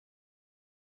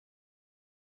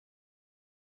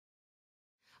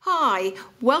Hi,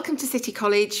 welcome to City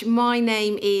College. My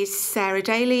name is Sarah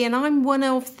Daly and I'm one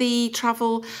of the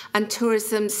travel and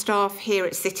tourism staff here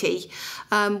at City.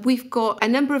 We've got a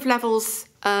number of levels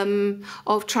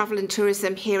of travel and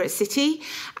tourism here at City,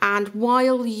 and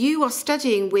while you are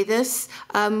studying with us,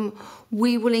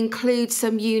 we will include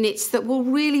some units that will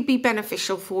really be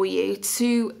beneficial for you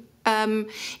to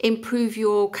improve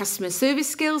your customer service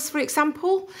skills, for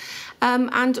example.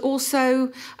 And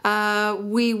also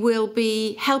we will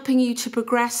be helping you to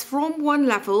progress from one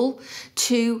level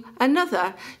to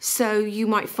another. So you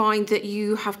might find that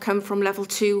you have come from level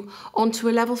 2 onto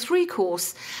a level 3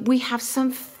 course. We have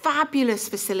some fabulous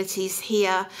facilities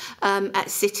here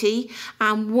at City,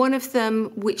 and one of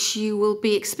them which you will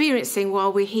be experiencing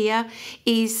while we're here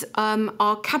is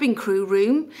our cabin crew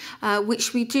room,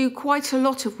 which we do quite a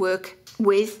lot of work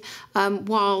with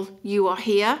while you are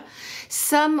here.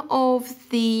 Some of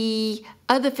the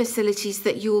other facilities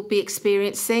that you will be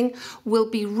experiencing will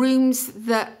be rooms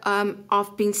that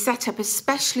have been set up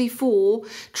especially for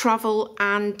travel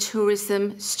and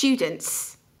tourism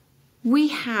students. We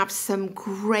have some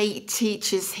great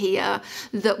teachers here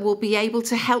that will be able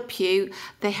to help you.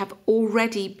 They have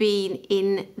already been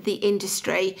in the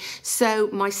industry. So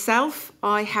myself,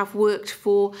 I have worked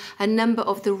for a number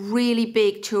of the really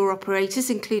big tour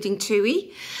operators, including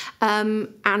TUI,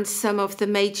 and some of the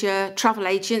major travel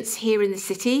agents here in the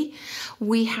city.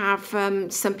 We have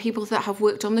some people that have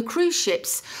worked on the cruise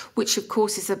ships, which of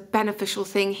course is a beneficial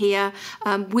thing here.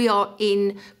 We are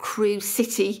in Cruise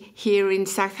City here in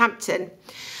Southampton.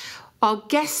 Our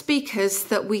guest speakers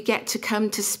that we get to come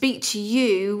to speak to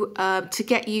you to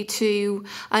get you to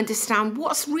understand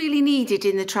what's really needed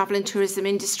in the travel and tourism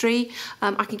industry.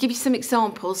 I can give you some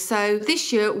examples. So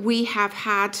this year we have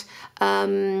had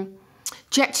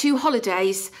Jet2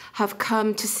 Holidays have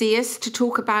come to see us to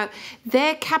talk about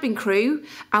their cabin crew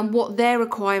and what their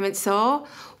requirements are,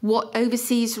 what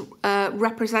overseas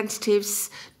representatives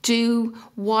do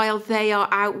while they are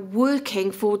out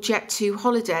working for Jet2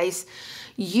 Holidays.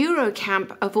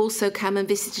 Eurocamp have also come and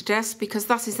visited us because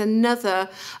that is another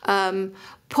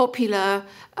popular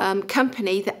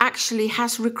company that actually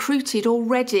has recruited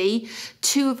already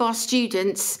 2 of our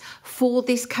students for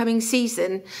this coming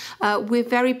season. We're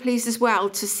very pleased as well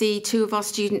to see 2 of our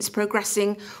students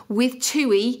progressing with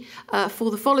TUI for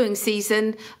the following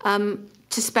season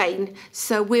to Spain.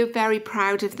 So we're very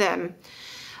proud of them.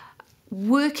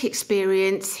 Work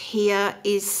experience here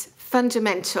is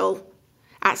fundamental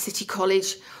at City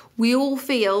College. We all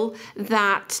feel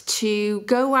that to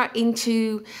go out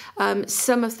into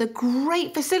some of the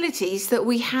great facilities that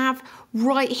we have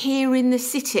right here in the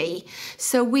city.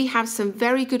 So we have some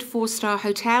very good 4-star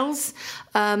hotels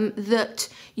that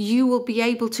you will be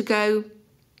able to go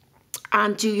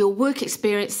and do your work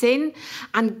experience in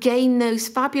and gain those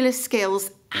fabulous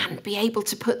skills and be able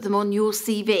to put them on your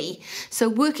CV. So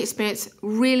work experience,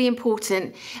 really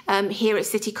important here at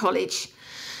City College.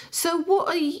 So what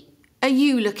are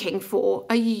you looking for?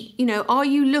 Are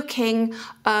you looking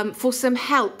for some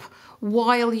help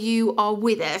while you are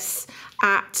with us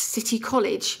at City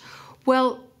College?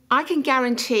 Well, I can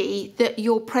guarantee that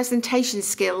your presentation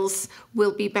skills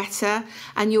will be better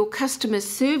and your customer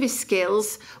service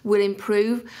skills will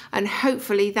improve, and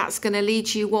hopefully that's going to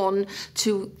lead you on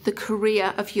to the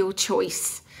career of your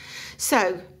choice.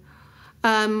 So,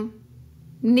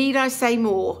 need I say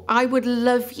more? I would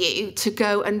love you to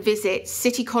go and visit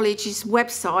City College's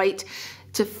website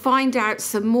to find out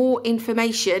some more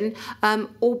information,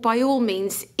 or by all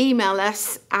means email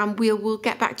us and we'll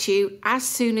get back to you as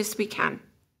soon as we can.